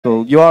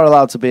You are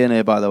allowed to be in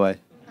here, by the way.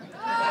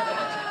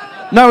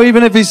 No,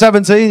 even if he's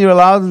 17, you're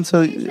allowed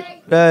until...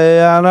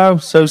 Yeah, I know.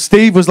 So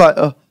Steve was like,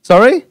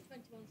 sorry?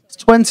 It's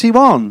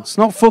 21. It's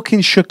not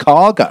fucking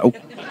Chicago.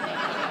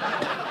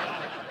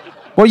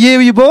 What year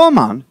were you born,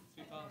 man?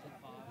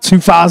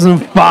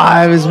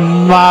 2005 is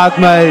mad,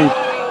 mate.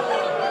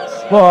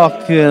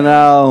 Fucking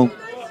hell.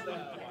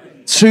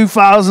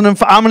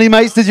 2005. How many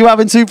mates did you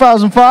have in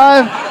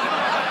 2005?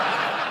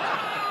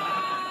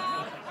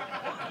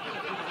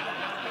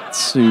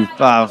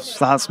 2000.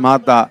 That's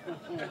mad, that.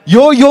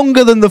 You're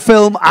younger than the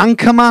film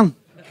Anchorman.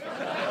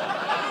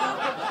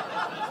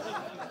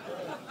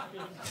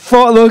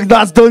 Fuck, look,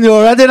 that's done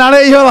your head in,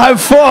 hasn't it? You're like,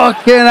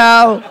 fucking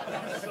hell.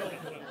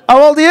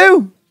 How old are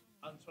you?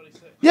 I'm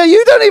 26. Yeah,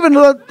 you don't even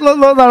look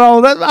that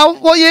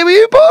old. What year were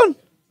you born?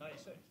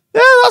 96.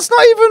 Yeah, that's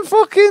not even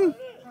fucking...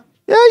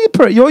 Yeah,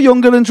 you're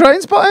younger than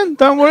Trainspotting.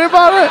 Don't worry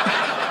about it.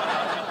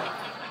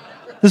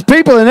 There's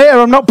people in here,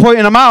 I'm not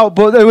pointing them out,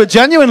 but they were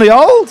genuinely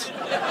old.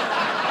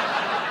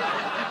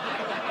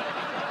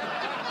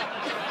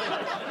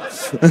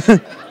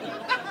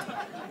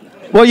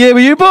 What year were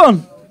you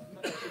born?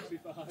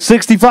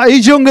 65.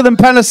 He's younger than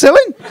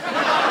penicillin.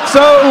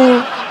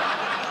 So...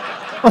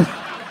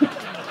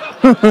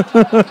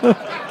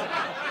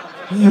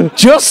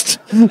 Just...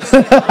 Do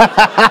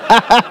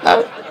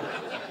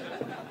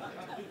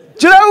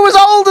you know who was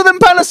older than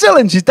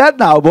penicillin? She's dead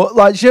now, but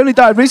like she only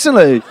died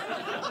recently.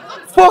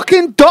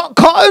 Fucking Dot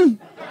Cotton.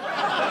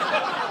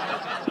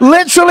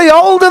 Literally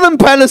older than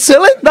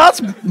penicillin.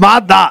 That's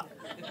mad, that.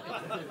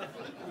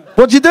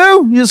 What do you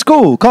do? You're at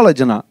school,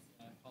 college and that?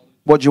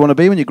 What do you want to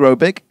be when you grow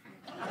big?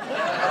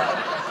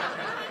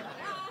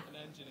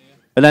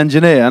 An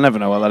engineer? I never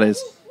know what that is.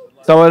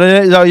 So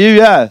you,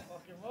 yeah.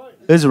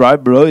 It's right,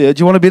 bro. Yeah. Do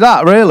you want to be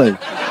that, really?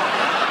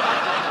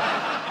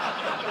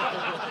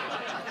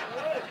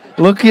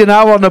 Look at you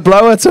now on the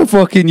blower to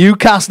fucking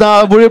UCAS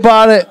now. Don't worry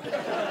about it.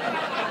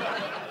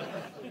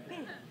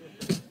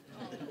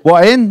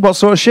 What in? What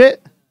sort of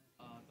shit?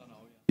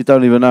 You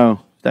don't even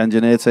know. The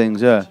engineer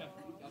things, yeah.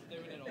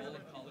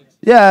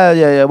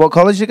 Yeah. What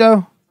college you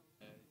go?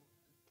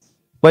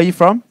 Where you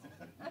from?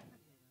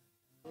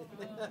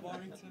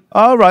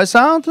 Oh, right,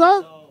 sound.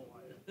 No?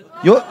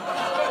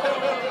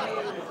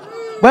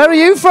 Where are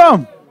you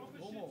from?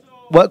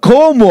 What,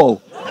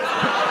 Cornwall?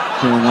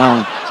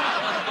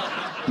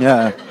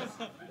 Yeah.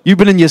 You've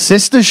been in your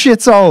sister's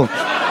shithole.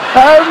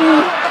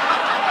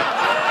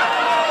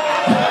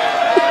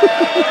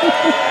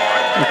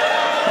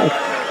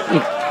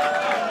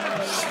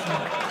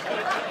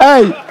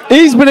 Hey,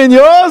 he's been in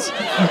yours.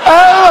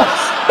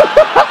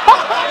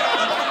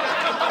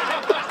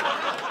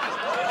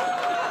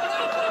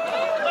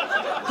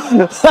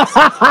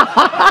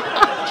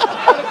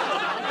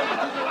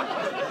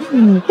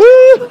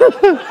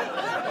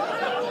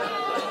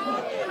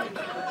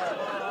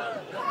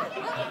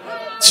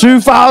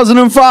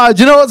 2005.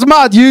 Do you know what's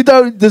mad?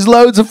 There's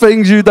loads of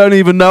things you don't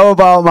even know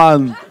about,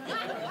 man.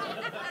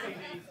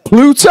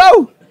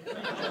 Pluto?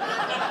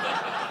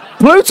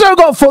 Pluto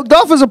got fucked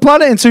off as a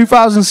planet in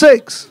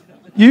 2006.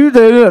 You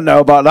don't know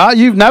about that.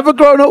 You've never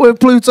grown up with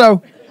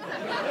Pluto.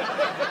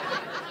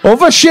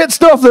 Other shit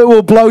stuff that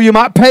will blow you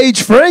mind.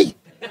 Page 3.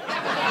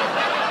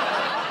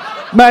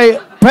 Mate,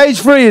 page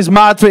 3 is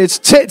mad. It's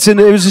tits in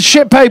it. It was the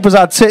shit papers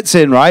had tits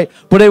in, right?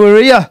 But they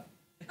were here.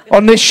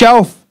 On this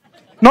shelf.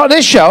 Not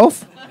this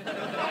shelf.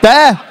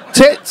 There.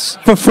 Tits.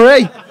 For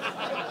free.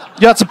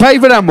 You had to pay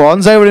for them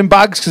ones. They were in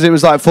bags because it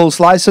was like full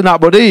slice and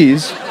that. But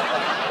these...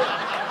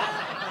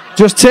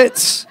 just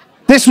tits.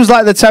 This was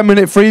like the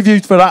 10-minute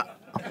preview for that.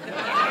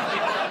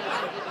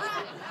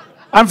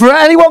 And for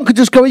anyone could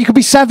just go, you could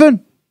be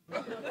 7.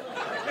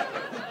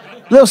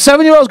 Little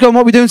 7-year-olds going,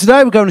 what are we doing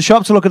today? We're going to the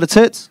shop to look at the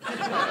tits.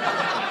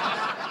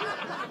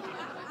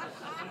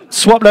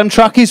 Swap them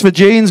trackies for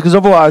jeans, because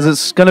otherwise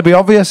it's going to be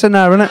obvious in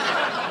there, isn't it?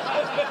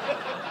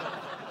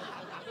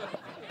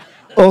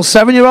 All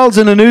 7-year-olds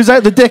in the news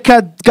out, the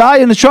dickhead guy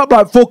in the shop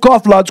like, fuck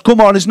off, lads,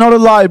 come on, it's not a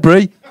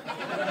library.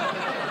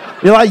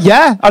 You're like,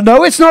 yeah, I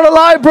know it's not a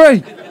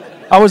library.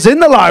 I was in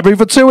the library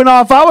for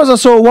 2.5 hours. I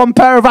saw one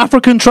pair of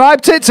African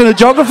tribe tits in a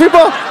geography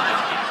book.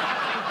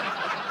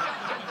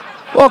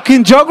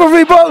 Fucking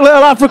geography book,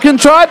 little African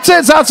tribe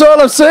tits, that's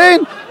all I've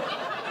seen.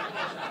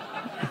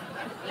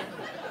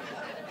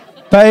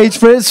 Page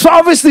 3. It's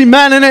obviously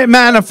men, innit?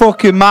 Men are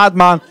fucking mad,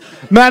 man.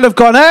 Men have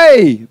gone,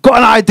 hey, got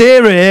an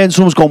idea here. And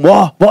someone's gone,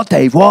 what? What,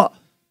 Dave, what?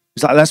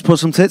 He's like, let's put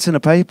some tits in the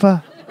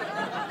paper.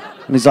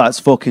 And he's like, it's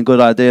a fucking good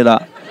idea,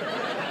 that.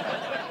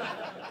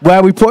 Where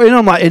are we putting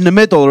them? Like in the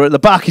middle or at the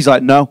back? He's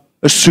like, no,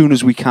 as soon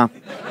as we can.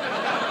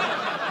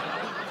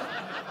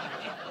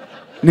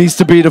 Needs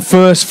to be the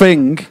first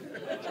thing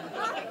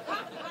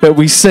that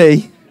we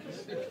see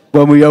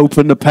when we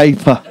open the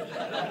paper.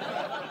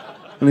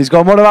 And he's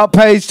gone, what about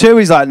page 2?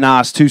 He's like,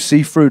 nah, it's too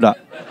see-through, that.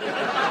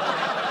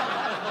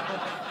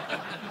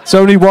 It's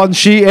only one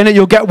sheet in it.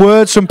 You'll get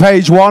words from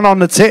page 1 on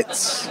the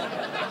tits.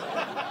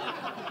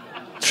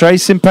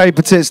 Tracing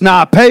paper tits.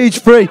 Nah, page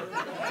 3.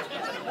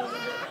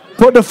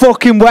 Put the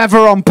fucking weather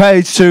on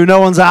page 2. No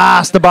one's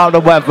asked about the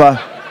weather.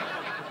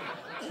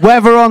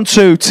 Weather on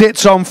 2,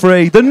 tits on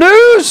 3. The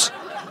news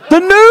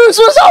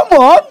was on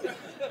 1.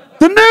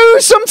 The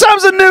news,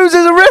 sometimes the news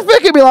is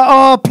horrific. It'd be like,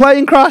 oh,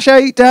 plane crash,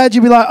 8 dead.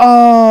 You'd be like,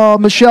 oh,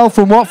 Michelle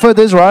from Watford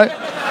is right.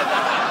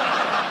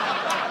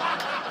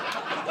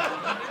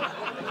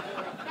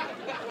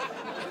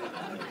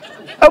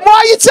 And why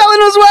are you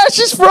telling us where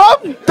she's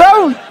from?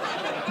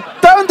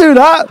 Don't do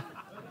that.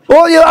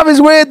 All you'll have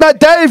is weird, that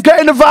Dave, get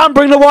in the van,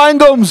 bring the wine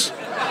gums.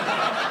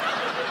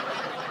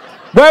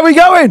 Where are we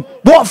going?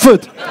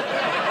 Watford.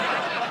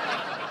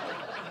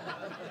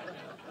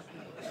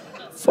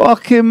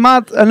 Fucking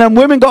mad. And then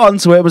women got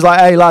onto it. It was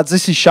like, hey lads,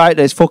 this is shite,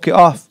 this, fuck it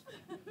off.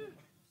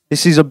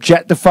 This is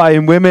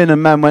objectifying women.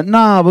 And men went,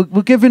 nah,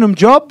 we're giving them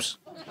jobs.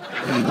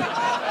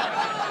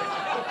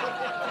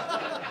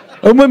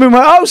 And women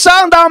went, oh,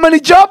 sound, how many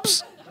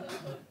jobs?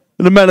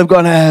 And the men have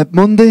gone,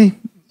 Monday,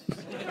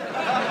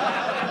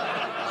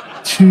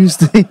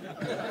 Tuesday.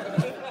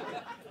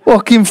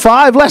 Fucking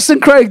 5, less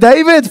than Craig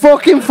David,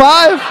 fucking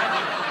 5.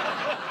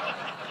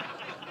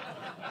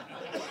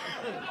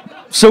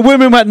 So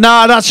women went,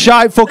 nah, that's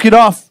shite, fuck it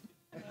off.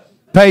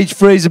 Page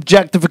 3 is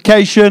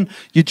objectification.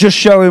 You're just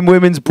showing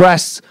women's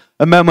breasts.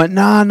 And men went,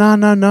 no,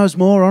 it's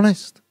more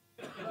honest.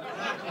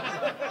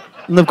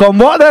 And they've gone,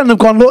 what then? And they've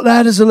gone, look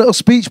there, there's a little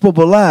speech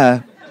bubble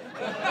there.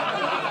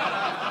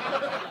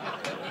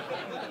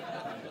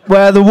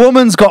 Where the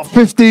woman's got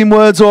 15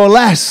 words or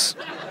less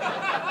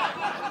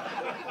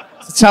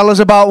to tell us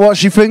about what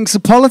she thinks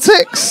of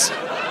politics.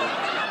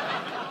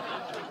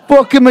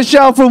 Fucking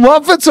Michelle from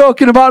Watford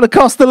talking about the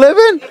cost of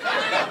living.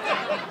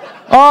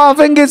 Oh, I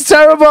think it's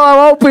terrible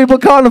how old people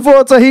can't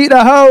afford to heat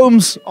their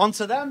homes. On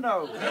to them,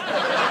 though.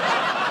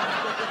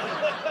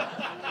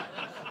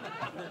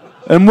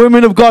 And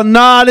women have gone,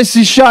 nah, this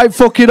is shite,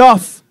 fuck it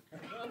off.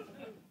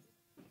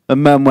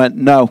 And men went,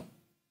 no.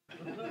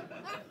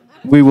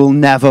 We will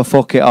never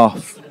fuck it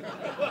off.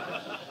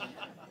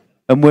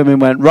 And women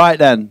went, right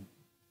then,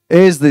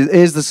 here's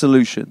the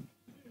solution.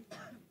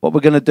 What we're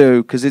going to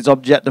do, because it's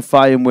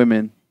objectifying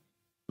women,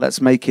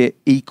 let's make it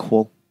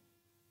equal.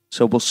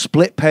 So we'll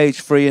split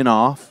page 3 in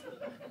half.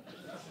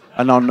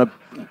 And on the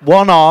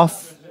one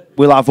half,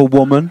 we'll have a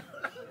woman.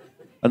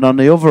 And on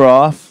the other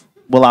half,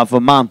 we'll have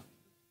a man.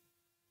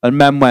 And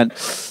men went,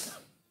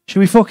 should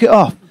we fuck it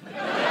off?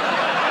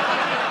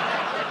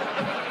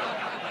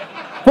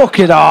 Fuck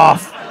it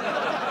off.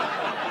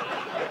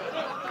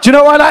 Do you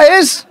know why that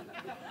is?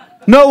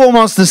 No one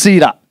wants to see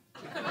that.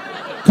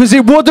 Because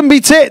it wouldn't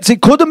be tits.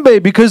 It couldn't be,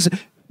 because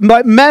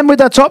like, men with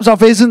their tops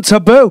off isn't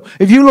taboo.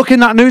 If you look in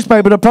that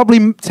newspaper, there are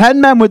probably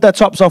 10 men with their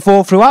tops off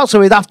all throughout, so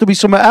it'd have to be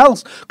something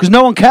else. Because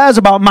no one cares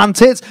about man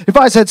tits. If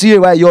I said to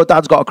you, hey, your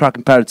dad's got a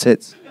cracking pair of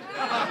tits.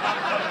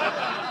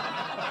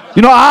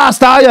 You're not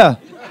asked, are you?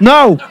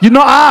 No, you're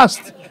not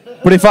asked.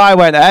 But if I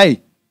went,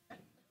 hey.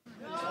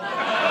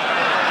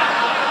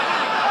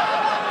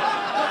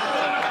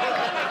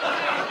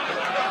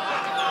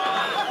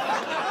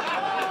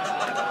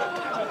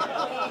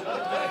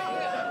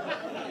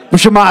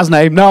 What's your ma's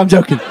name? No, I'm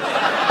joking.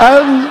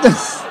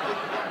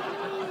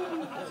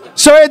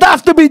 So it'd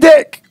have to be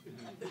dick.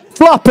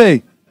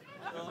 Floppy.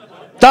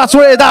 That's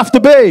what it'd have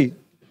to be.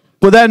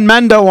 But then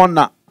men don't want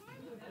that.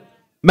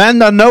 Men,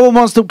 no one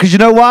wants to, because you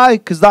know why?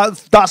 Because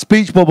that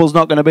speech bubble's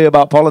not going to be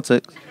about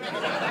politics.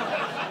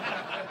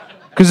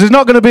 Because there's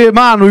not going to be a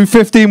man with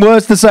 15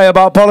 words to say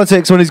about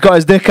politics when he's got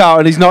his dick out,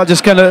 and he's not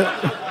just going to...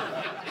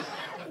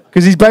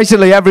 Because he's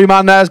basically, every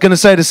man there is going to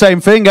say the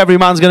same thing. Every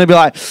man's going to be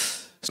like,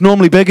 it's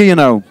normally bigger, you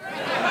know.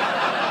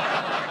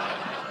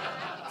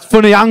 It's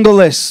funny angle,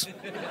 this.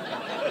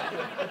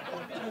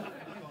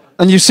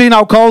 And you've seen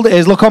how cold it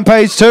is. Look on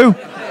page 2.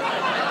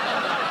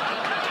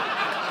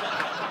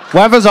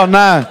 Weather's on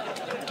there.